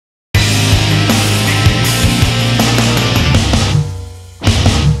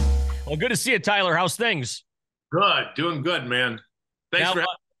Well, good to see you, Tyler. How's things? Good, doing good, man. Thanks Now, for having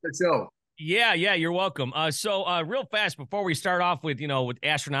the show. yeah, you're welcome. Real fast before we start off with with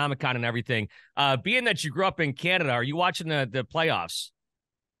Astronomicon and everything, being that you grew up in Canada, are you watching the playoffs?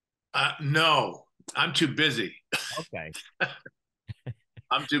 No, I'm too busy. Okay.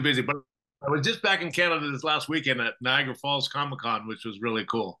 I'm too busy. But I was just back in Canada this last weekend at Niagara Falls Comic Con, which was really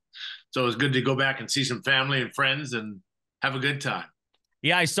cool. So it was good to go back and see some family and friends and have a good time.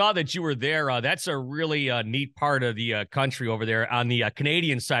 Yeah, I saw that you were there. That's a really neat part of the country over there on the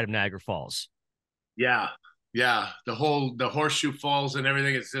Canadian side of Niagara Falls. Yeah, yeah. The Horseshoe Falls and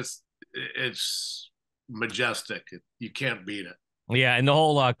everything. It's majestic. You can't beat it. Yeah, and the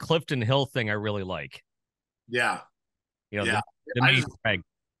whole Clifton Hill thing I really like. Yeah, You know, yeah. the I main just drag.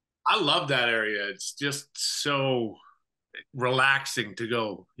 I love that area. It's just so relaxing to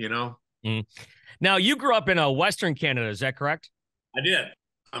go. Mm. Now, you grew up in Western Canada, is that correct? I did.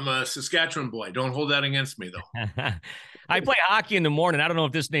 I'm a Saskatchewan boy. Don't hold that against me, though. I play hockey in the morning. I don't know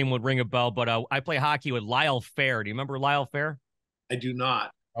if this name would ring a bell, but I play hockey with Lyle Fair. Do you remember Lyle Fair? I do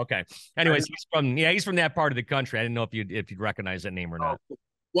not. Okay. Anyways, he's from that part of the country. I didn't know if you'd recognize that name or not.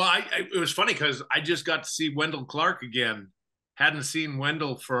 Well, it was funny because I just got to see Wendell Clark again. Hadn't seen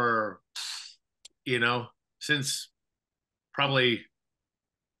Wendell for, since probably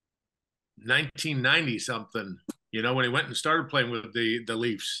 1990 something. When he went and started playing with the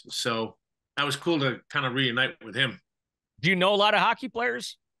Leafs. So that was cool to kind of reunite with him. Do you know a lot of hockey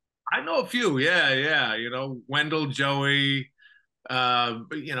players? I know a few. Yeah, yeah. Wendell, Joey. But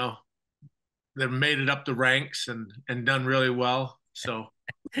they've made it up the ranks and done really well. So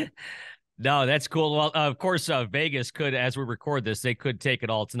No, that's cool. Well, of course, Vegas could, as we record this, they could take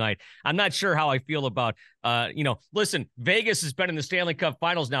it all tonight. I'm not sure how I feel about, listen, Vegas has been in the Stanley Cup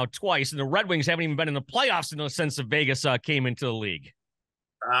Finals now twice, and the Red Wings haven't even been in the playoffs in the sense of Vegas came into the league.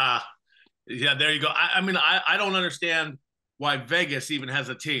 yeah, there you go. I mean, I don't understand why Vegas even has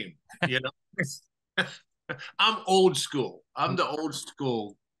a team. I'm old school. I'm the old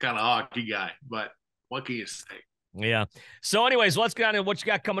school kind of hockey guy, but what can you say? Yeah. So, anyways, let's get on to what you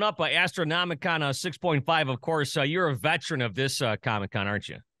got coming up. Astronomicon 6.5, of course. You're a veteran of this Comic Con, aren't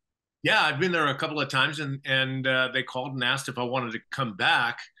you? Yeah, I've been there a couple of times, and they called and asked if I wanted to come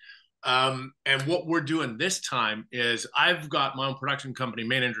back. And what we're doing this time is I've got my own production company,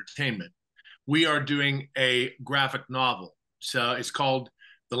 Main Entertainment. We are doing a graphic novel. So it's called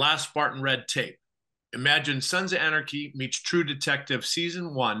The Last Spartan Red Tape. Imagine Sons of Anarchy meets True Detective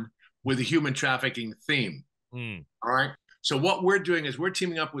Season 1 with a human trafficking theme. All right. So what we're doing is we're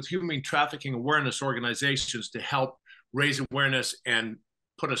teaming up with human trafficking awareness organizations to help raise awareness and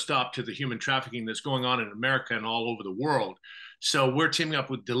put a stop to the human trafficking that's going on in America and all over the world. So we're teaming up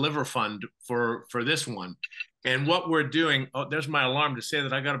with Deliver Fund for this one. And what we're doing, oh, there's my alarm to say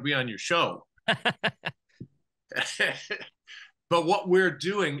that I got to be on your show. But what we're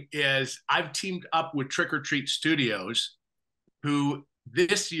doing is I've teamed up with Trick or Treat Studios, who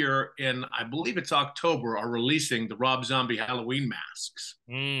this year in, I believe it's October, are releasing the Rob Zombie Halloween masks.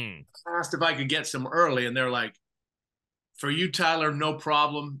 I asked if I could get some early, and they're like, for you, Tyler, no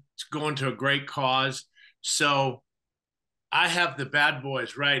problem. It's going to a great cause. So I have the bad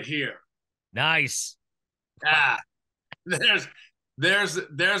boys right here. Nice. Ah, there's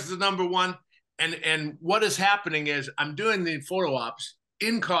the number one. And what is happening is I'm doing the photo ops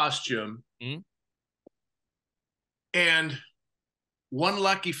in costume, and one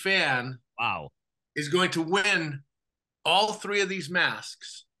lucky fan is going to win all three of these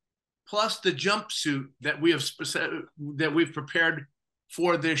masks, plus the jumpsuit that we've prepared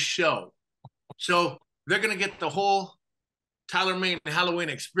for this show. So they're going to get the whole Tyler Maine Halloween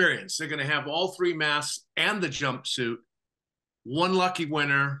experience. They're going to have all three masks and the jumpsuit. One lucky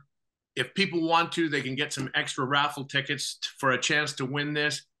winner. If people want to, they can get some extra raffle tickets for a chance to win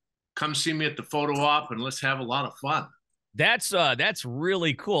this. Come see me at the photo op and let's have a lot of fun. That's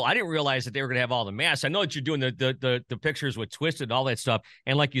really cool. I didn't realize that they were gonna have all the masks. I know that you're doing the pictures with Twiztid, all that stuff,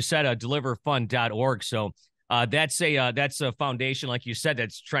 and like you said, deliverfund.org. So that's a foundation, like you said,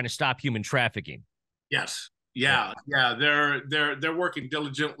 that's trying to stop human trafficking. Yes, yeah. They're working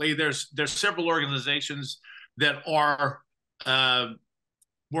diligently. There's several organizations that are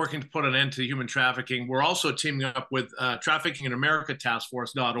working to put an end to human trafficking. We're also teaming up with Trafficking in America Task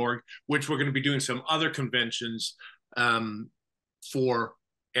Force.org, which we're going to be doing some other conventions for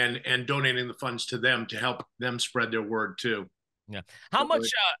and donating the funds to them to help them spread their word too. Yeah. How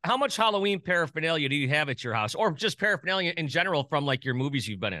much Halloween paraphernalia do you have at your house, or just paraphernalia in general from like your movies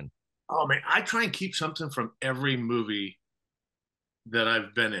you've been in? Oh man, I try and keep something from every movie that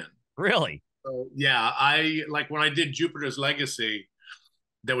I've been in. Really? So, yeah, I like when I did Jupiter's Legacy.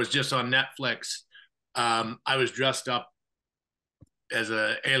 that was just on Netflix. I was dressed up as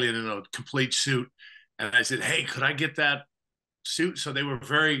an alien in a complete suit, and I said, "Hey, could I get that suit?" So they were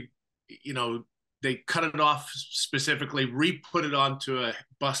very, you know, they cut it off specifically, re-put it onto a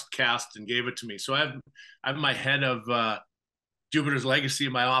bust cast, and gave it to me. So I have my head of Jupiter's Legacy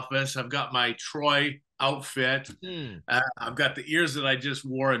in my office. I've got my Troy outfit. I've got the ears that I just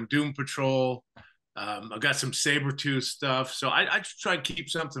wore in Doom Patrol. I've got some Sabretooth stuff. So I try to keep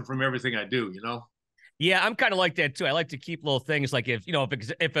something from everything I do, you know? Yeah, I'm kind of like that too. I like to keep little things like if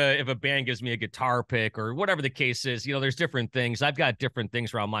a band gives me a guitar pick or whatever the case is, there's different things. I've got different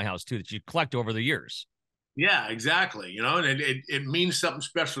things around my house too that you collect over the years. Yeah, exactly. You know, and it means something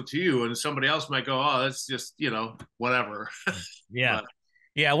special to you, and somebody else might go, "Oh, that's just, whatever." Yeah. But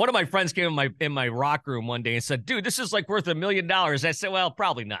Yeah, one of my friends came in my rock room one day and said, "Dude, this is like worth $1 million." I said, "Well,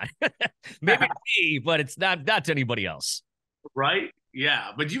 probably not. Maybe to me, but it's not to anybody else." right?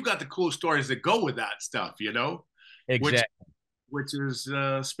 Yeah, but you've got the cool stories that go with that stuff, which Exactly. which is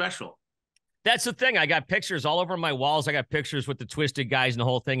special. That's the thing. I got pictures all over my walls. I got pictures with the Twiztid guys and the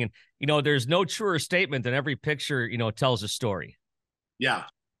whole thing. And there's no truer statement than every picture, tells a story. Yeah,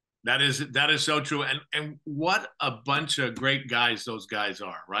 that is so true. And what a bunch of great guys those guys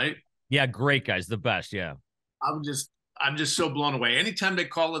are, right? Yeah, great guys, the best. Yeah. I'm just I'm just so blown away. Anytime they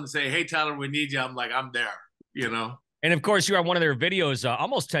call and say, "Hey, Tyler, we need you," I'm like, I'm there. You know? And of course, you're on one of their videos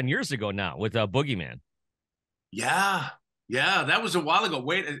almost 10 years ago now with Boogeyman. Yeah, yeah, that was a while ago.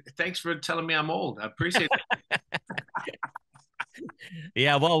 Wait, thanks for telling me I'm old. I appreciate it.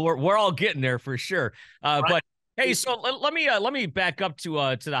 Yeah, well, we're all getting there for sure. Right? But hey, so let me back up to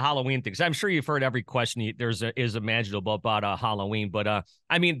the Halloween things. I'm sure you've heard every question is imaginable about Halloween, but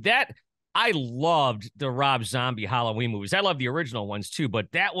I mean that I loved the Rob Zombie Halloween movies. I love the original ones too,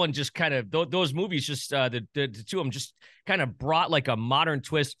 but that one just kind of those movies just the two of them just kind of brought like a modern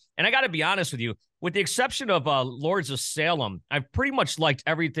twist. And I got to be honest with you, with the exception of Lords of Salem, I've pretty much liked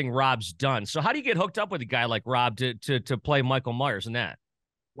everything Rob's done. So how do you get hooked up with a guy like Rob to play Michael Myers in that?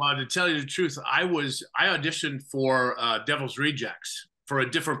 Well, to tell you the truth, I auditioned for Devil's Rejects for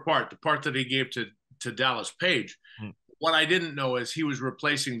a different part, the part that he gave to Dallas Page. Hmm. What I didn't know is he was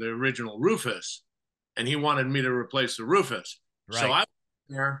replacing the original Rufus, and he wanted me to replace the Rufus. So Right. I went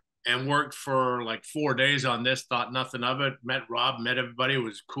there and worked for like 4 days on this. Thought nothing of it. Met Rob, met everybody. It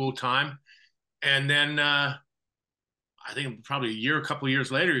was a cool time. And then I think probably a couple of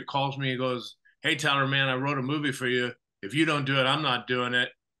years later, he calls me. He goes, "Hey, Tyler, man, I wrote a movie for you. If you don't do it, I'm not doing it."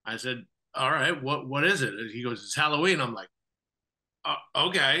 I said, "All right, what is it?" He goes, "It's Halloween." I'm like,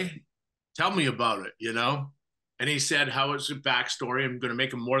 "Okay, tell me about it." And he said how it's a backstory. I'm going to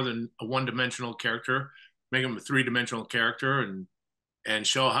make him more than a one-dimensional character, make him a three-dimensional character, and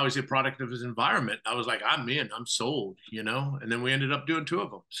show how he's a product of his environment. I was like, I'm in, I'm sold. And then we ended up doing two of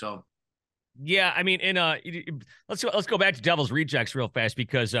them. So Yeah, I mean, let's go back to Devil's Rejects real fast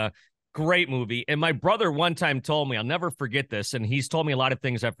because great movie. And my brother one time told me, I'll never forget this, and he's told me a lot of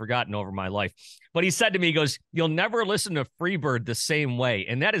things I've forgotten over my life. But he said to me, he goes, "You'll never listen to Freebird the same way,"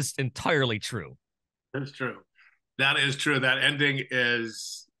 and that is entirely true. that's true. That is true. That ending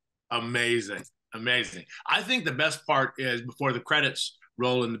is amazing. Amazing. I think the best part is before the credits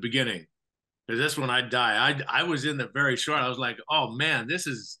roll in the beginning. Because that's when I die. I was in the very short. I was like, oh man, this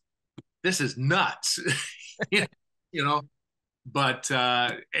is nuts. you know, but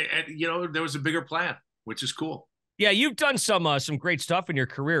there was a bigger plan, which is cool. Yeah, you've done some great stuff in your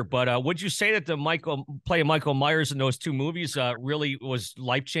career, but would you say that the Michael Myers in those two movies really was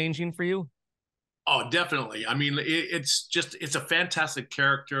life changing for you? Oh, definitely. I mean, it's a fantastic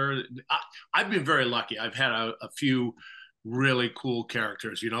character. I've been very lucky. I've had a few really cool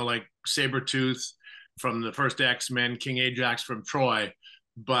characters, like Sabretooth from the first X-Men, King Ajax from Troy,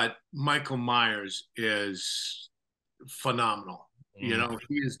 but Michael Myers is phenomenal. He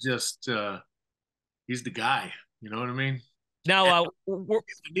is just he's the guy. You know what I mean? Now, And we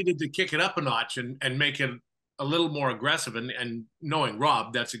needed to kick it up a notch and make it a little more aggressive. And knowing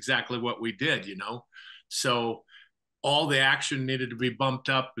Rob, that's exactly what we did. So all the action needed to be bumped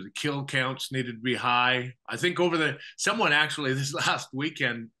up. The kill counts needed to be high. I think someone actually this last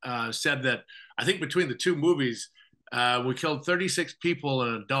weekend said that I think between the two movies, we killed 36 people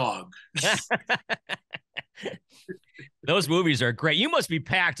and a dog. those movies are great. You must be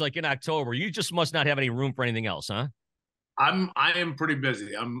packed like in October. You just must not have any room for anything else, huh? I am pretty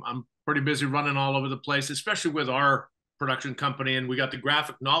busy. I'm pretty busy running all over the place, especially with our production company. And we got the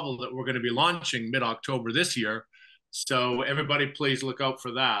graphic novel that we're going to be launching mid-October this year. So everybody, please look out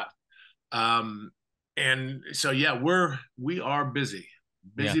for that. And so yeah, we are busy,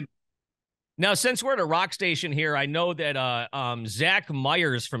 Yeah. busy. Now, since we're at a rock station here, I know that Zach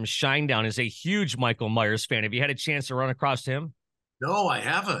Myers from Shinedown is a huge Michael Myers fan. Have you had a chance to run across him? No, I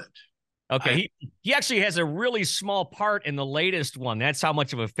haven't. Okay, he actually has a really small part in the latest one. That's how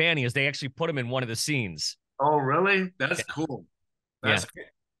much of a fan he is. They actually put him in one of the scenes. Oh, really? That's cool. Yeah. That's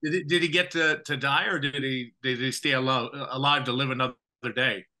did he get to die, or did he stay alive to live another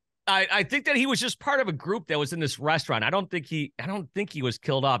day? I think that he was just part of a group that was in this restaurant. I don't think he was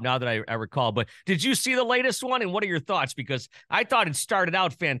killed off now that I recall. But did you see the latest one? And what are your thoughts? Because I thought it started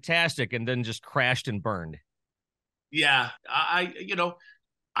out fantastic and then just crashed and burned. Yeah, I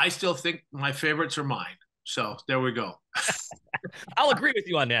still think my favorites are mine. So there we go. I'll agree with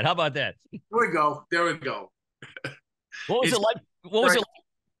you on that. How about that? There we go. There we go. What was it like? What was it?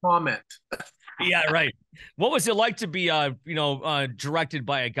 Comment. Yeah, right. What was it like to be, directed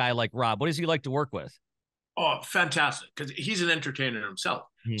by a guy like Rob? What does he like to work with? Oh, fantastic! Because he's an entertainer himself,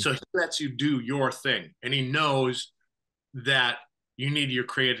 so he lets you do your thing, and he knows that you need your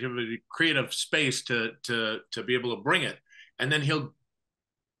creative space to be able to bring it, and then he'll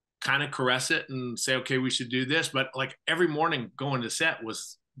kind of caress it and say, okay, we should do this. But like every morning going to set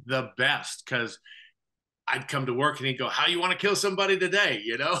was the best, because I'd come to work and he'd go, how you want to kill somebody today?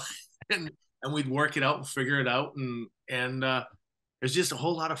 And we'd work it out and figure it out. And it's just a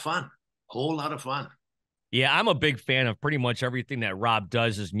whole lot of fun. Yeah, I'm a big fan of pretty much everything that Rob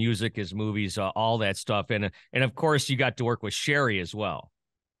does, his music, his movies, all that stuff. And of course you got to work with Sherry as well.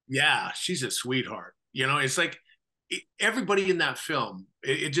 Yeah, she's a sweetheart. It's like everybody in that film,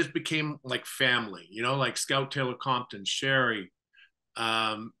 it just became like family, like Scout Taylor Compton, Sherry,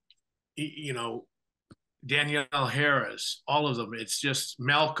 Danielle Harris, all of them. It's just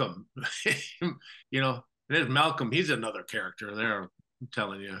Malcolm. There's Malcolm. He's another character there. I'm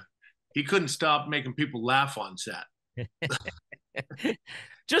telling you, he couldn't stop making people laugh on set.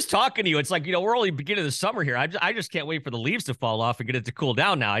 Just talking to you, it's like, we're only beginning of the summer here. I just can't wait for the leaves to fall off and get it to cool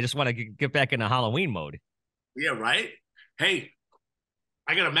down now. I just want to get back into Halloween mode. Yeah, right. Hey,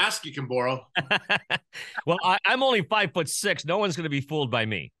 I got a mask you can borrow. Well, I'm only 5'6". No one's going to be fooled by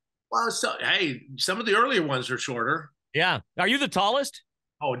me. Well, hey, some of the earlier ones are shorter. Yeah. Are you the tallest?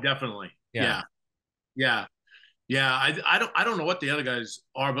 Oh, definitely. Yeah. I don't know what the other guys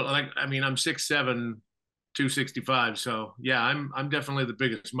are, but I'm 6'7", 265. So yeah, I'm definitely the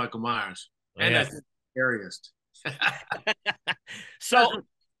biggest Michael Myers, and I think the scariest. So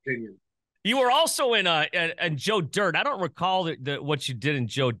you were also in Joe Dirt. I don't recall what you did in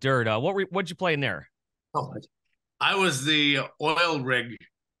Joe Dirt. What'd you play in there? Oh, I was the oil rig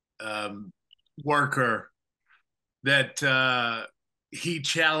worker that he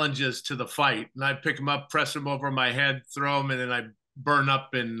challenges to the fight, and I pick him up, press him over my head, throw him, and then I burn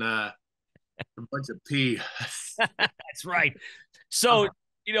up in a bunch of pee. That's right. So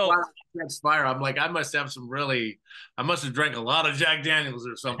catch fire. I'm like, I must have drank a lot of Jack Daniels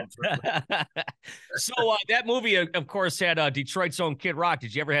or something. So that movie, of course, had Detroit's own Kid Rock.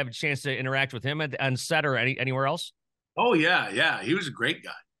 Did you ever have a chance to interact with him on set or anywhere else? Oh yeah, he was a great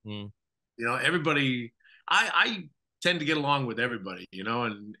guy. Everybody. I tend to get along with everybody,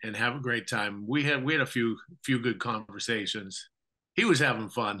 and have a great time. We had a few good conversations. He was having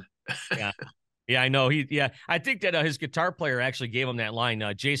fun. Yeah, I know. I think that his guitar player actually gave him that line.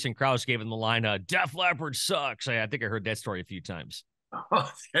 Jason Krause gave him the line, Def Leppard sucks. I think I heard that story a few times.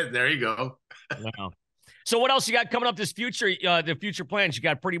 Oh, there you go. Wow. So what else you got coming up the future plans? You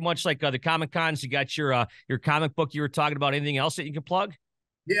got pretty much like the Comic Cons. You got your comic book you were talking about. Anything else that you can plug?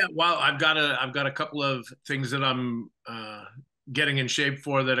 Yeah, well, I've got a couple of things that I'm getting in shape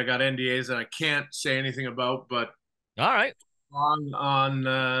for that I got NDAs that I can't say anything about, but all right. On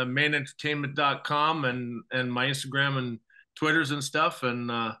mainentertainment.com and my Instagram and Twitters and stuff,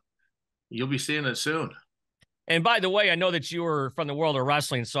 and you'll be seeing it soon. And by the way, I know that you were from the world of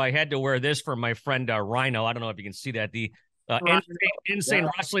wrestling, so I had to wear this for my friend Rhino. I don't know if you can see that. The Insane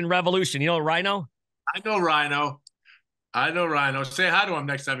Wrestling Revolution. You know Rhino? I know Rhino. Say hi to him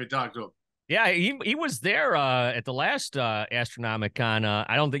next time you talk to him. Yeah, he was there at the last Astronomicon.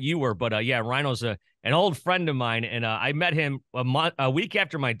 I don't think you were, but Rhino's an old friend of mine, and I met him a week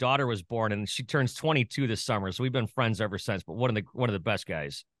after my daughter was born, and she turns 22 this summer. So we've been friends ever since. But one of the best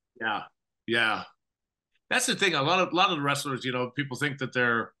guys. Yeah. That's the thing. A lot of the wrestlers, people think that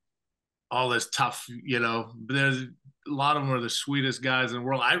they're all this tough, but there's a lot of them are the sweetest guys in the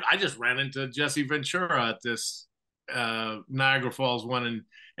world. I just ran into Jesse Ventura at this Niagara Falls one,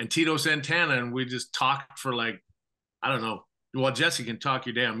 and Tito Santana, and we just talked for I don't know. Well, Jesse can talk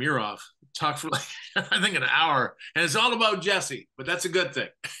your damn ear off. Talk for I think an hour, and it's all about Jesse, but that's a good thing.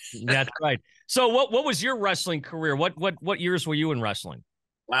 That's right. So what was your wrestling career? What years were you in wrestling?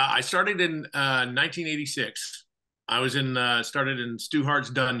 Well, I started in 1986. I was in started in Stu Hart's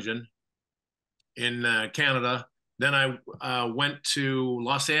dungeon in Canada. Then I went to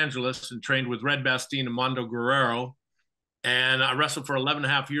Los Angeles and trained with Red Bastien and Mondo Guerrero. And I wrestled for 11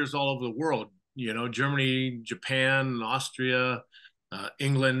 and a half years all over the world, you know, Germany, Japan, Austria,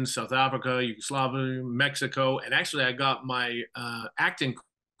 England, South Africa, Yugoslavia, Mexico. And actually, I got my acting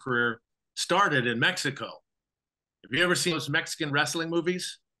career started in Mexico. Have you ever seen those Mexican wrestling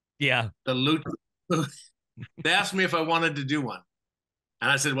movies? Yeah. The lucha. They asked me if I wanted to do one. And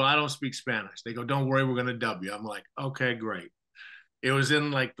I said, well, I don't speak Spanish. They go, don't worry, we're going to dub you. I'm like, okay, great. It was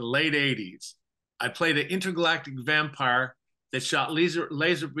in like the late 80s. I played an intergalactic vampire that shot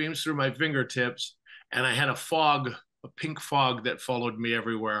laser beams through my fingertips. And I had a pink fog that followed me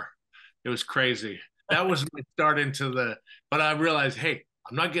everywhere. It was crazy. That was my start but I realized, hey,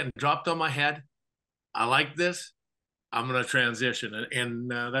 I'm not getting dropped on my head. I like this. I'm going to transition.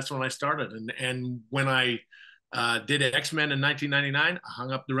 And that's when I started. And when I did X-Men in 1999, I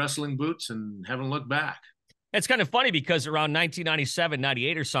hung up the wrestling boots and haven't looked back. It's kind of funny because around 1997,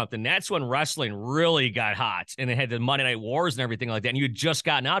 98 or something, that's when wrestling really got hot and it had the Monday Night Wars and everything like that. And you had just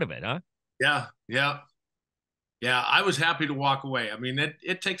gotten out of it, huh? Yeah, yeah. Yeah, I was happy to walk away. I mean,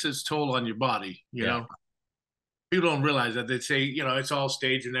 it takes its toll on your body, you know. People don't realize that. They say, you know, it's all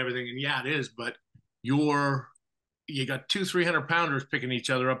staged and everything. And yeah, it is, but you got 200-300 pounders picking each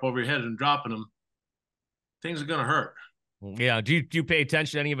other up over your head and dropping them. Things are going to hurt. Yeah. Do you pay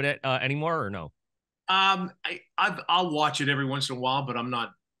attention to any of it anymore or no? I'll watch it every once in a while, but I'm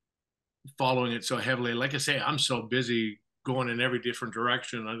not following it so heavily. Like I say, I'm so busy going in every different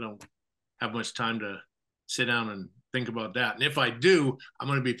direction. I don't have much time to sit down and think about that. And if I do, I'm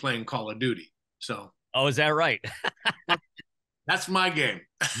going to be playing Call of Duty. So. Oh, is that right? That's my game.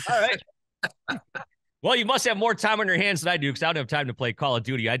 All right. Well, you must have more time on your hands than I do because I don't have time to play Call of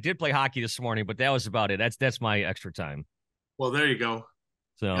Duty. I did play hockey this morning, but that was about it. That's my extra time. Well, there you go.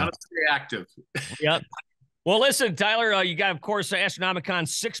 So gotta stay active. Yep. Well, listen, Tyler, you got, of course, Astronomicon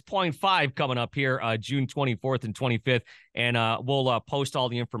 6.5 coming up here, June 24th and 25th, and we'll post all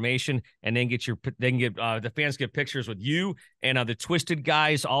the information, and then the fans get pictures with you and the Twiztid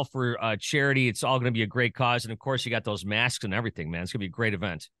guys, all for charity. It's all going to be a great cause, and of course, you got those masks and everything, man. It's going to be a great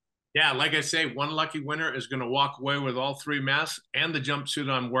event. Yeah, like I say, one lucky winner is going to walk away with all 3 masks and the jumpsuit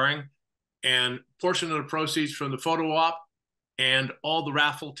I'm wearing, and portion of the proceeds from the photo op and all the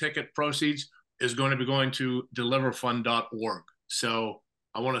raffle ticket proceeds is going to be going to deliverfund.org. So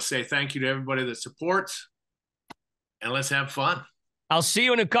I want to say thank you to everybody that supports, and let's have fun. I'll see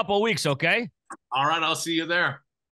you in a couple of weeks, okay? All right, I'll see you there.